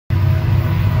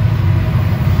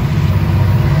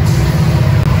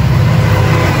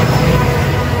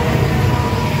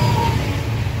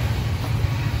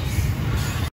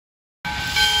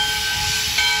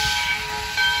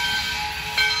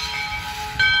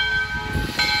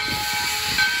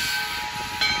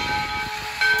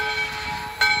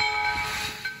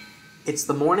It's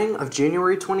the morning of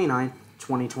January 29th,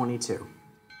 2022.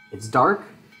 It's dark,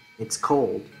 it's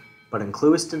cold, but in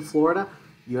Clewiston, Florida,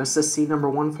 USSC number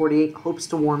 148 hopes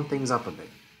to warm things up a bit.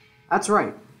 That's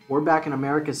right, we're back in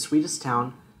America's sweetest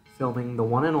town, filming the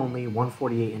one and only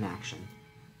 148 in action.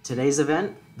 Today's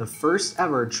event, the first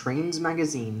ever Trains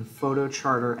Magazine photo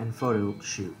charter and photo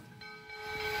shoot.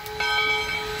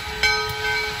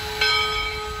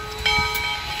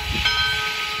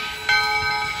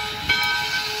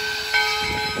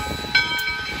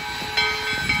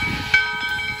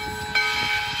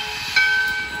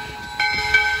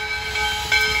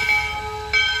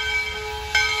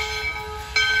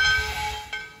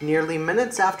 Nearly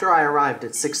minutes after I arrived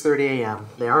at 6:30 a.m.,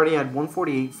 they already had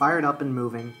 148 fired up and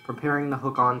moving, preparing to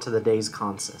hook on to the day's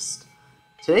consist.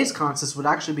 Today's consist would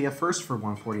actually be a first for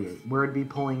 148, where it'd be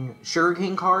pulling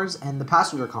sugarcane cars and the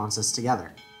passenger consist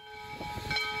together.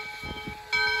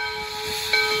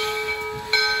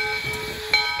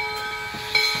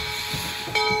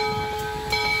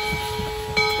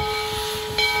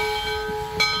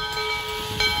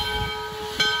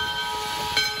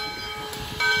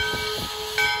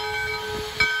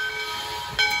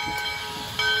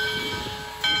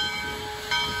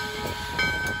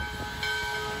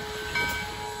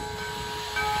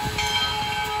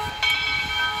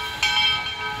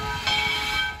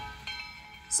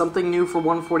 Something new for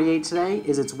 148 today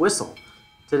is its whistle.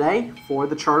 Today, for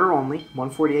the charter only,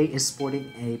 148 is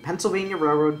sporting a Pennsylvania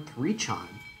Railroad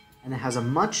 3-chime, and it has a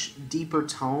much deeper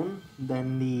tone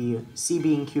than the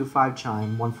CB&Q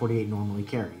 5-chime 148 normally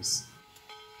carries.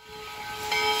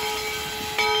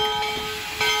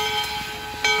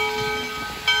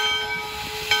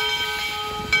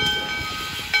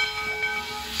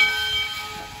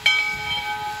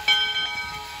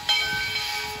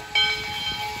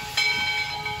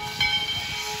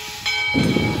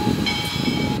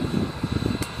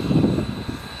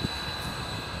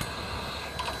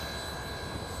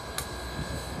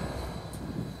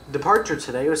 Departure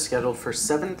today was scheduled for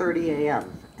 7:30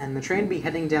 a.m. and the train will be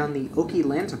heading down the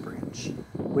Okeelanta Branch,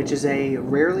 which is a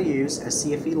rarely used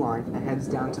SCFE line that heads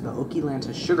down to the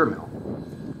Okeelanta Sugar Mill.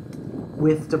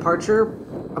 With departure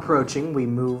approaching, we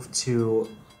move to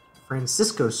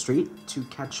Francisco Street to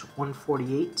catch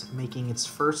 148 making its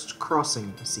first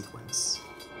crossing sequence.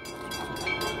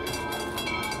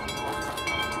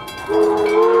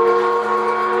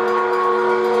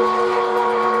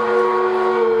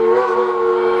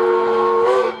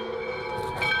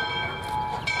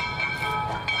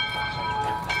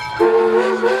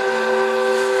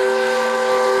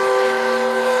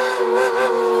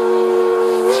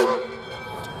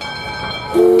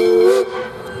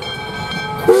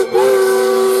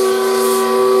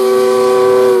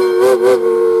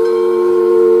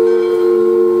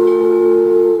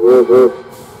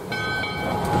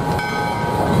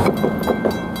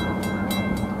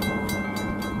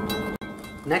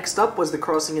 Next up was the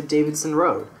crossing of Davidson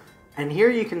Road, and here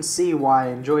you can see why I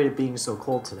enjoyed it being so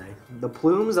cold today. The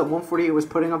plumes that 148 was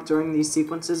putting up during these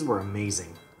sequences were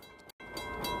amazing.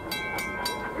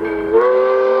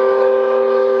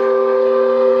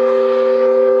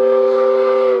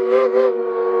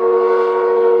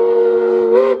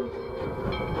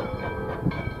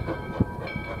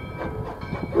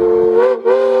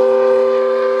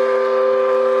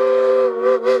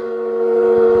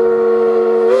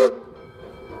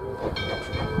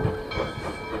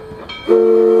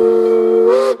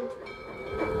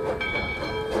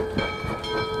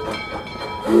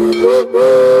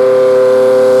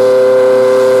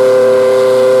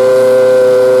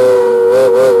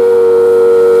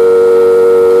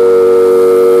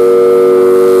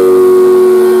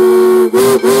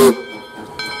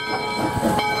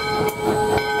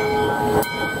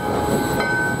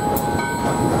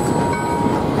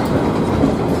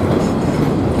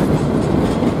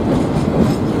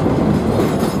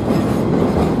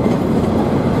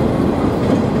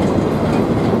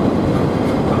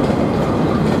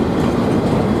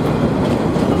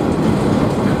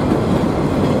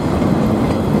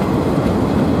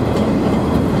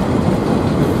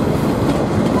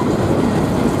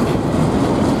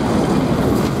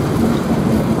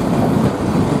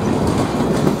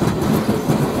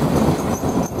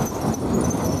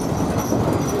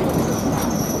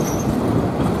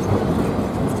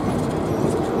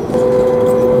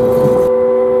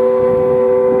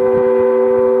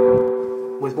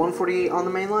 With 148 on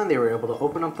the main line, they were able to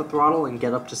open up the throttle and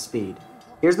get up to speed.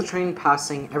 Here's the train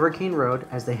passing Evergreen Road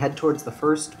as they head towards the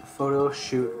first photo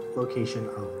shoot location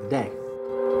of the day.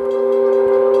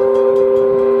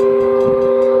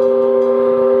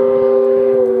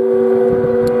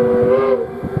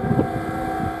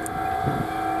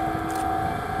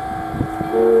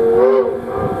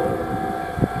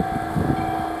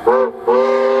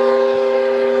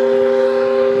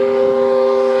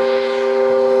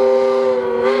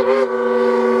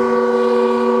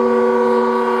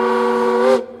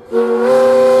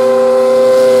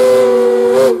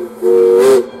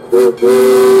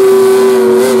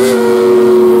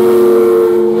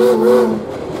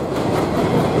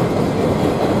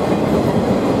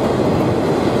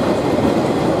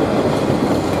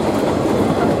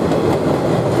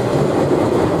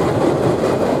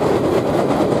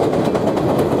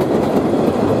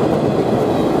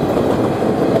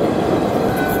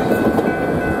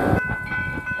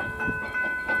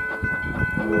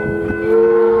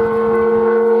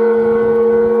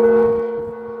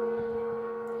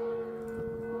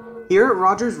 Here at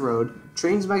Rogers Road,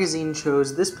 Trains Magazine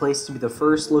chose this place to be the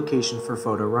first location for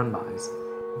photo run-bys.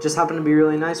 It just happened to be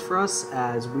really nice for us,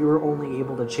 as we were only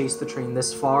able to chase the train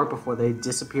this far before they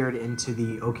disappeared into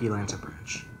the Okeelanta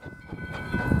branch.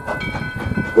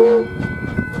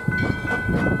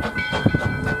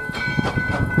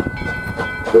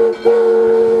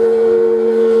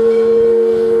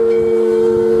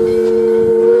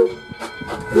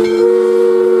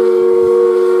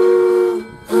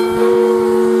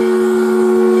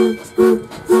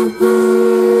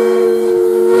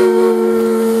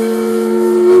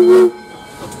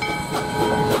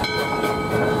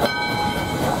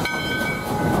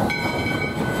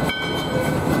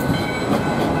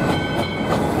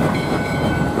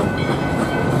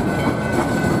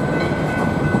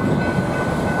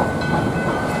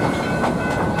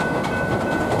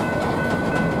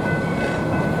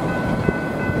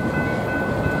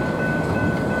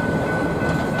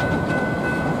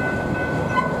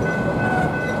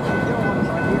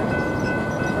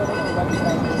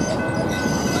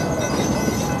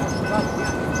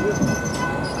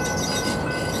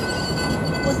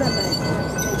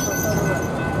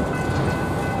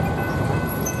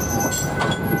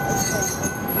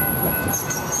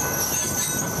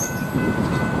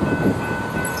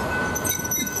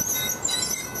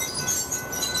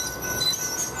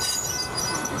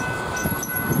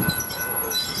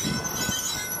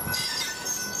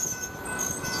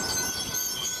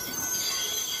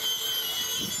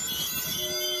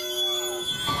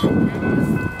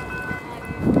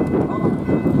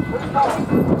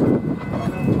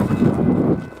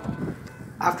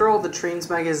 After all the Trains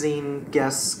Magazine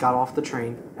guests got off the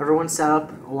train, everyone sat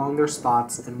up along their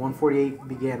spots and 148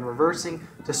 began reversing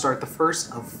to start the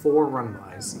first of 4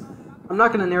 run-bys. I'm not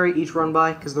going to narrate each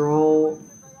run-by because they're all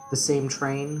the same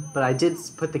train, but I did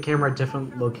put the camera at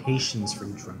different locations for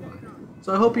each run-by.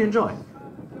 So I hope you enjoy.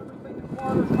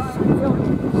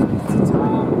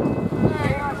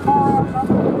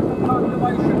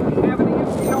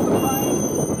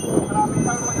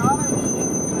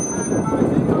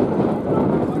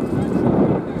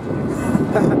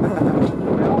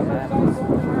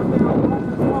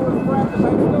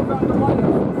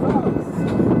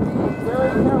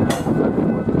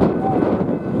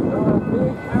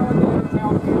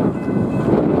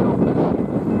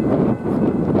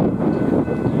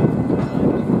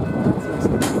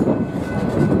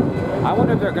 I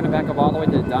wonder if they're going to back up all the way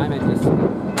to the diamond just...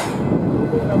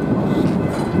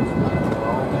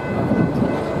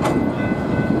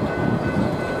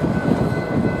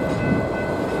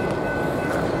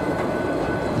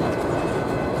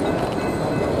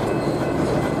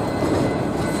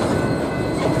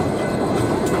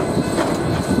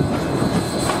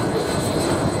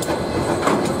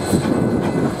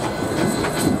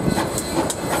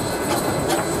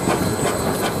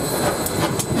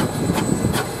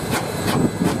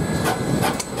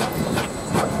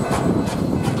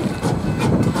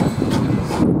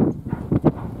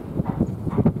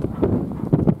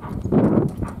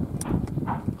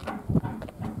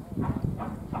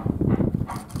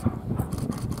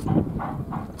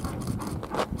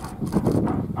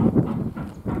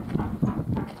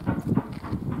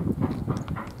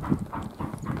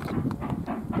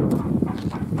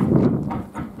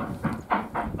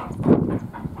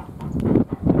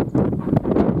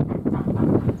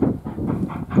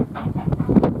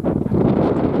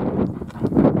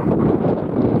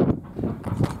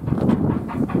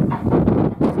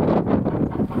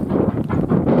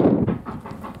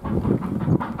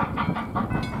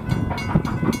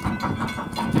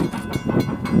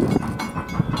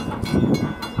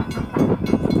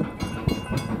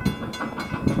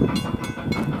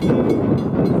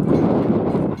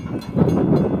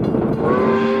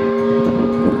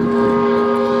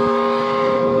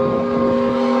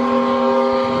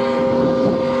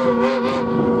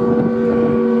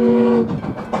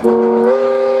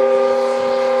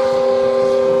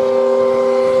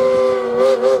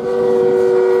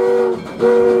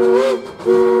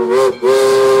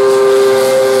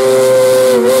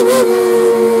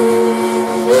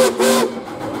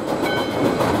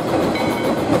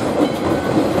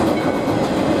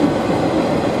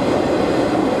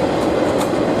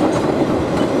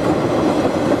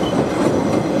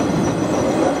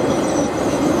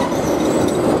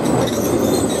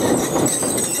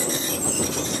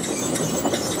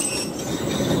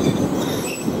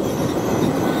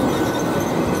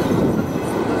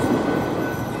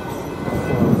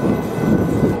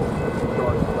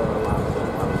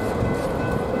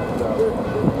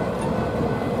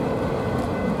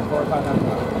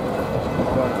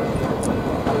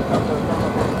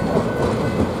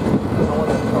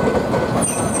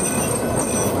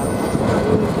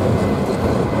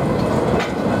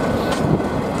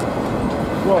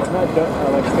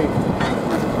 like state.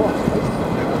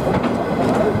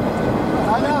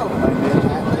 I know.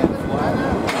 I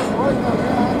know.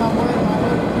 I'm not worried about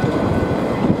it.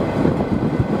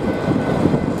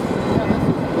 Yeah, this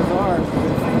is bizarre.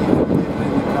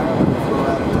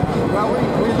 Well, we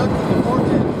looked at the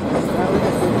forecast. Well, we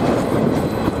just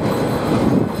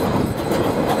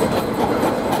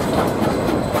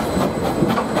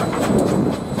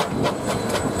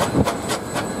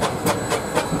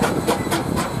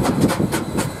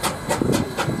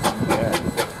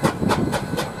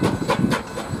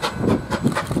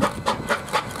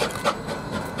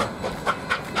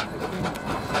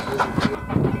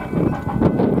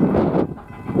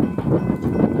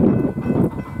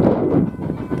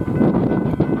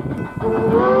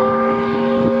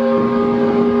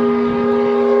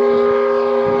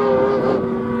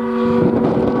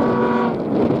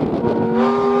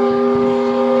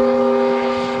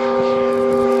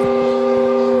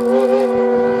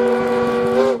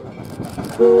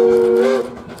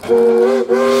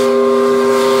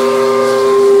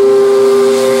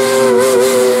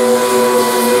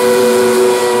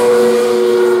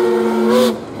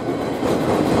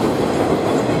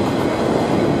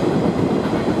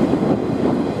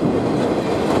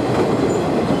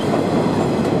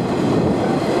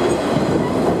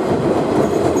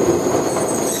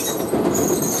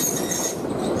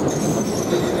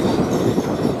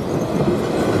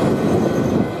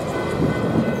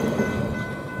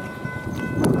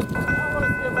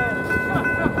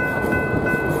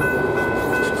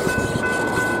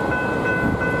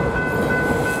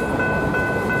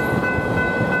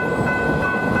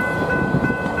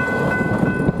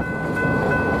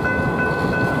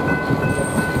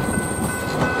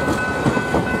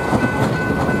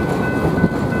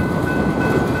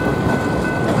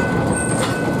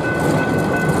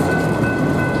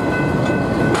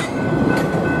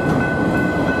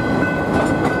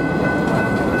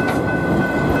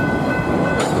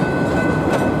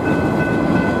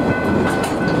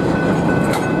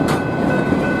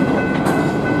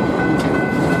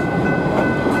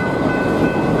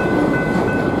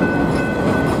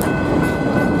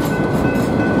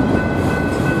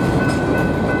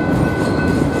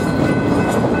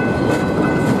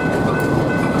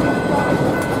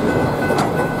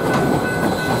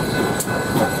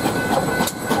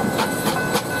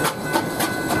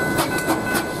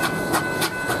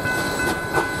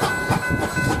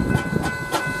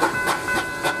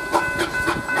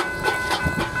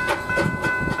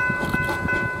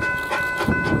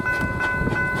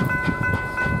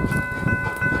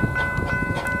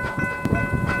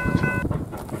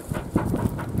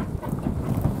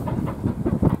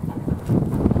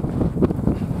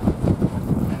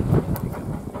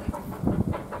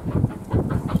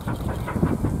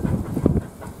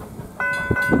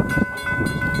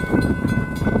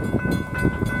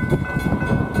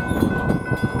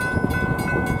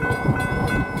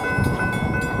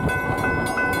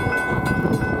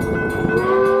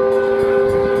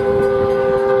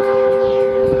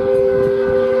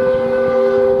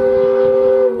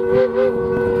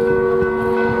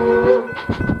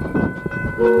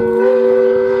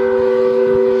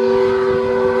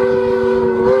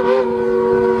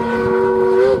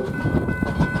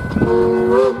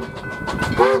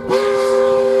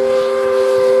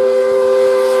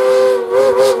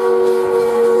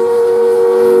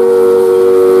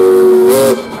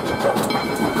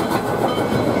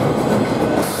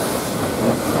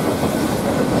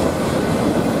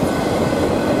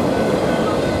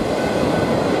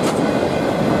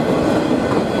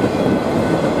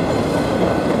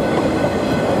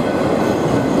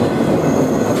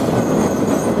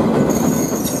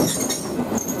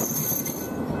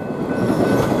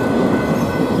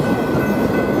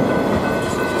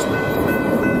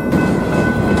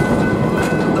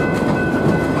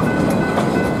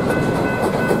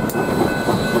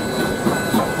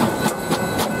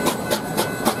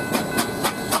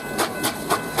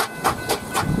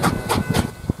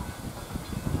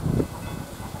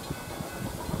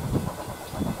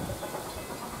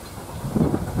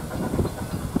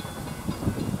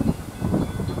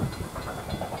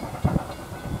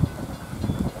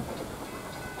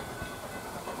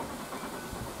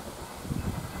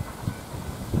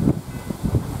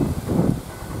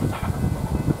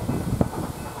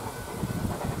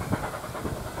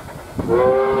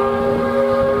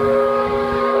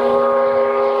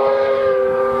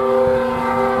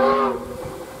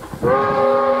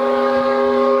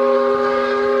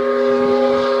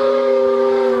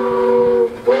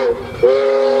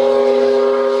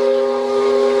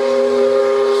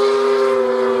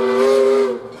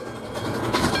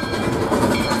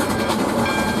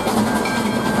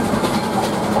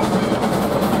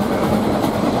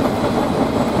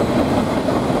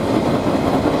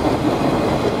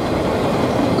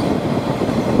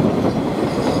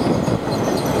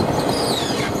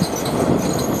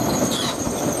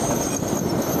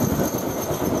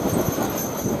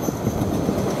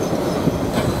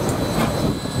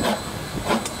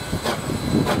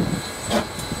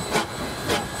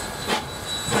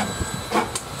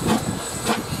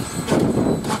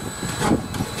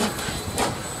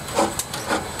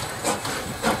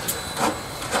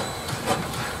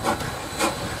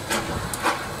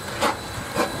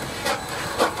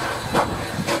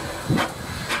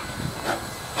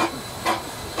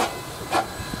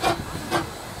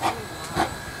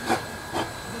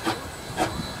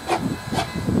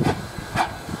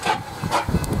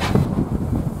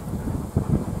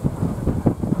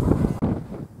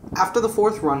After the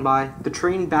fourth run by, the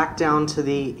train backed down to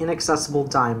the inaccessible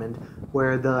diamond,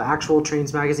 where the actual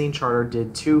Trains Magazine charter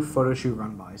did 2 photoshoot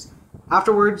run-bys.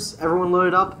 Afterwards, everyone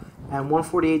loaded up, and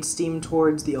 148 steamed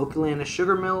towards the Okalana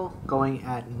sugar mill, going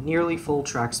at nearly full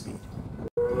track speed.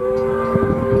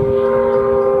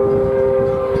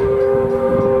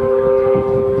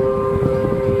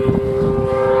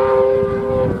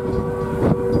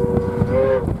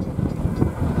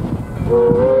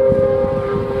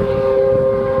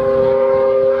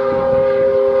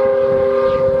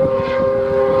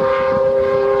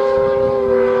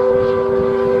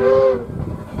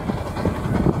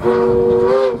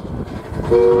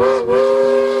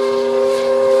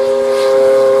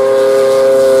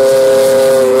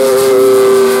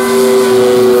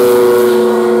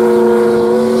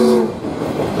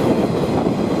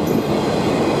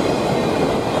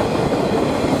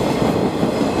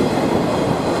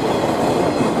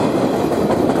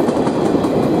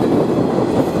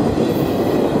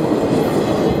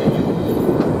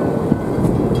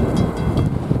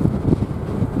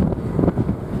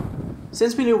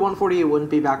 Since we knew 148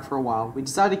 wouldn't be back for a while, we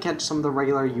decided to catch some of the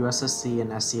regular USSC and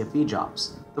SCFE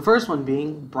jobs. The first one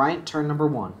being Bryant Turn number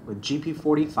 1 with GP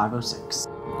 4506.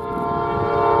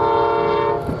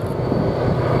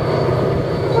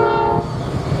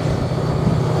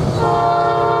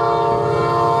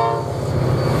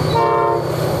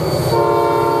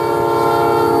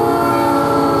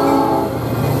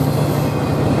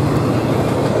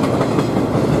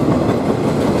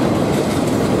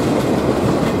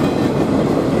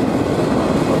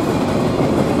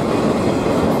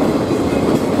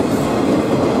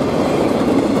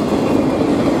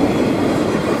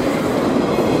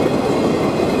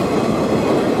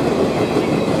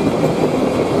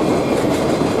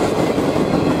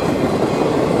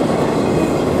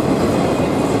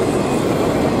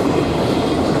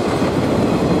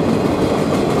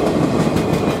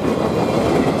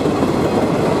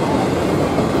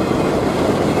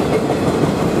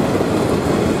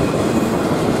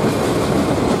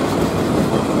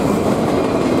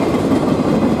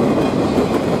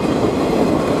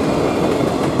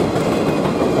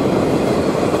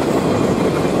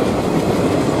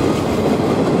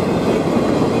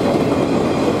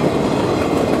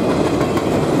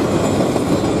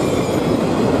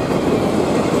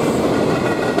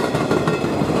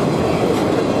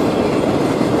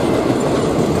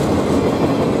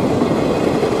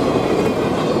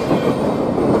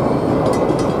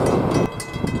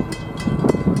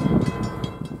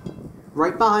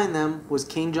 Right behind them was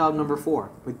Cane Job number 4,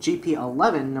 with GP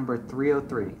 11 number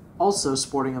 303, also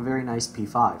sporting a very nice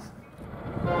P5.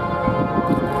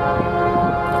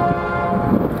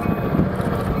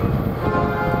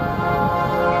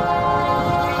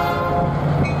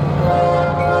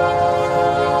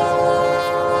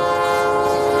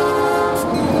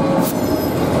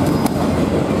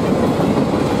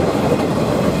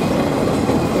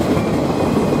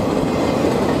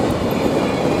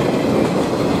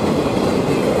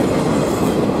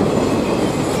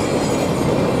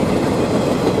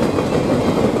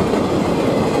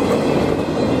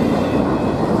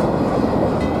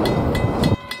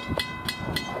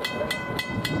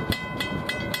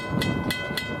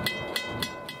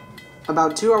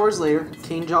 About 2 hours later,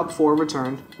 Cane Job 4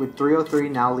 returned, with 303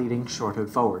 now leading shorthood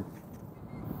forward.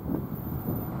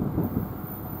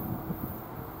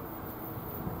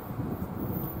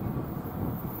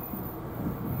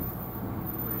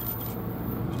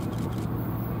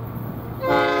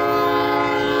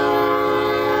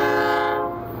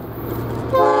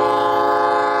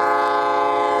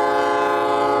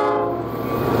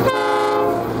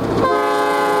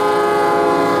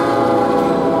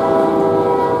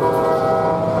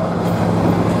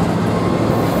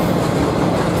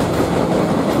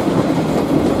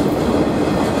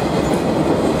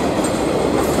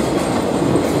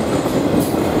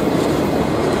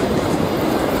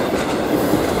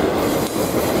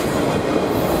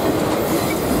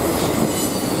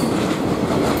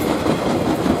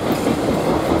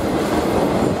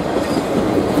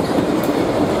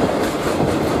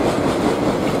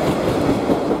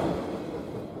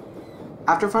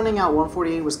 After finding out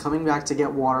 148 was coming back to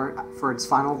get water for its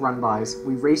final run-bys,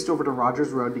 we raced over to Rogers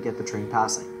Road to get the train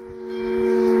passing.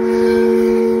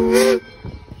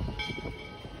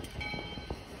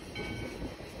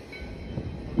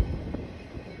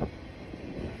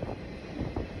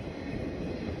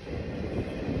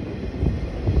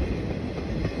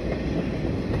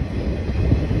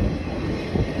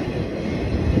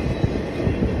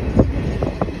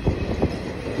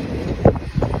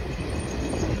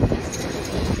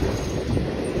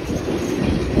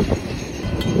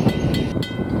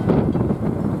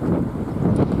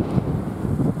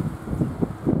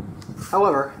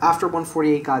 However, after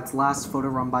 148 got its last photo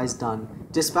run-bys done,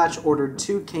 dispatch ordered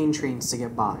 2 cane trains to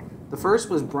get by. The first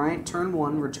was Bryant Turn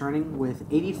 1 returning with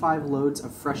 85 loads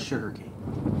of fresh sugarcane.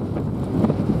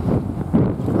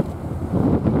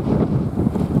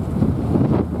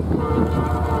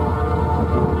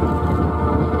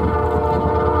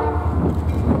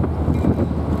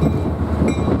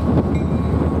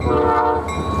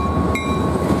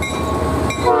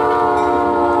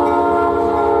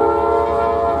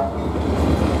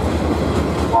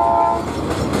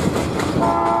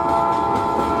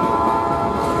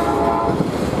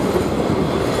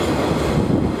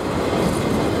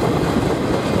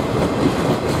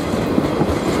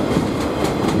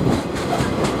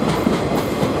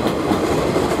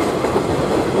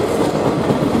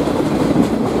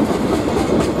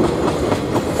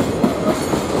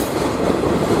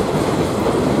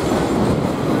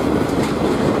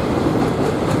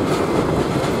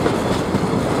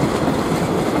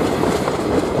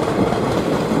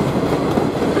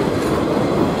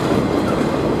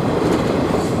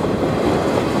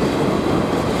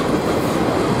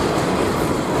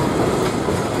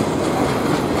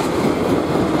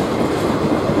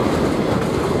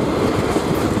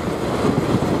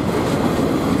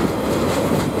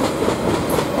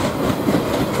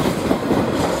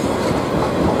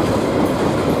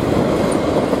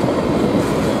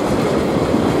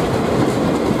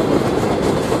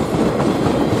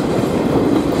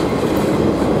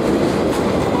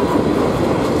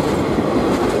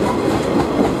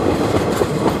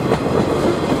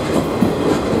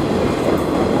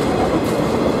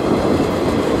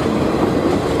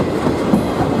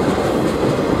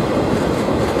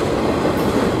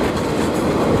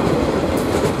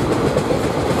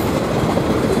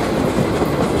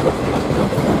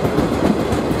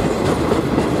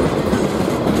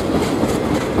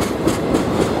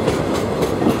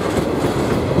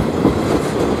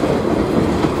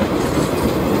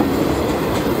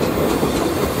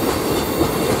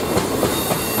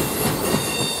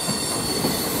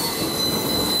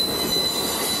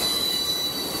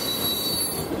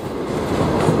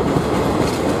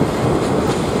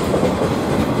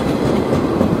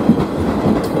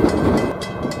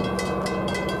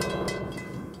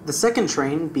 The second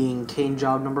train being cane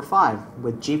job number 5,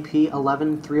 with GP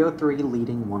 11303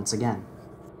 leading once again.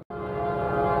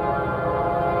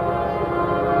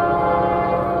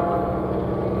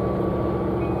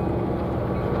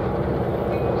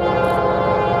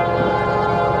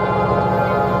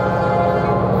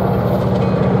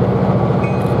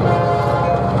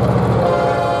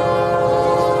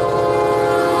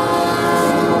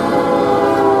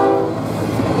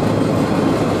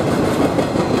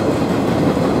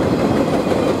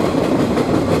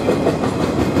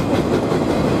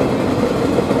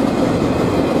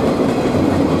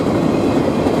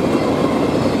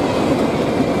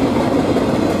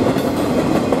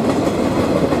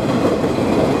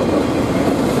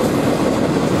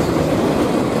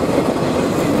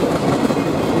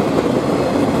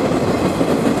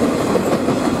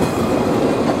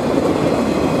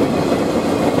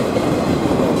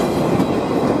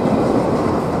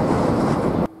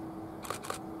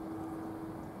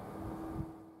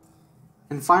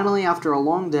 And finally, after a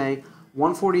long day,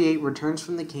 148 returns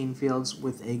from the cane fields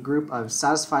with a group of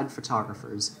satisfied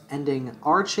photographers, ending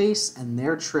our chase and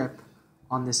their trip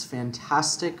on this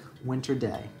fantastic winter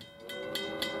day.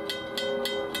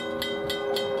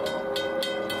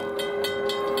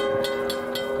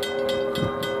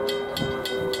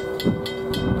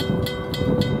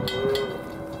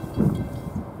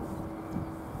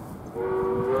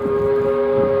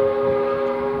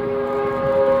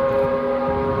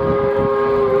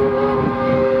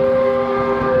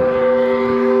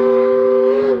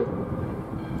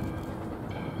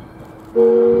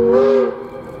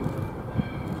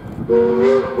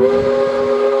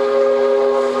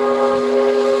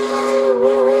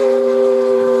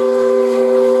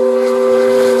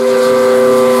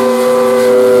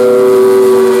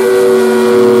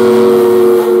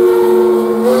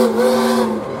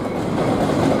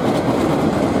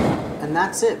 And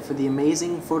that's it for the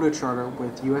amazing photo charter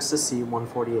with USSC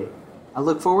 148. I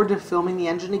look forward to filming the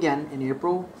engine again in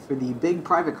April for the big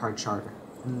private car charter.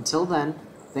 And until then,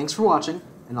 thanks for watching,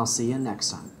 and I'll see you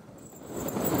next time.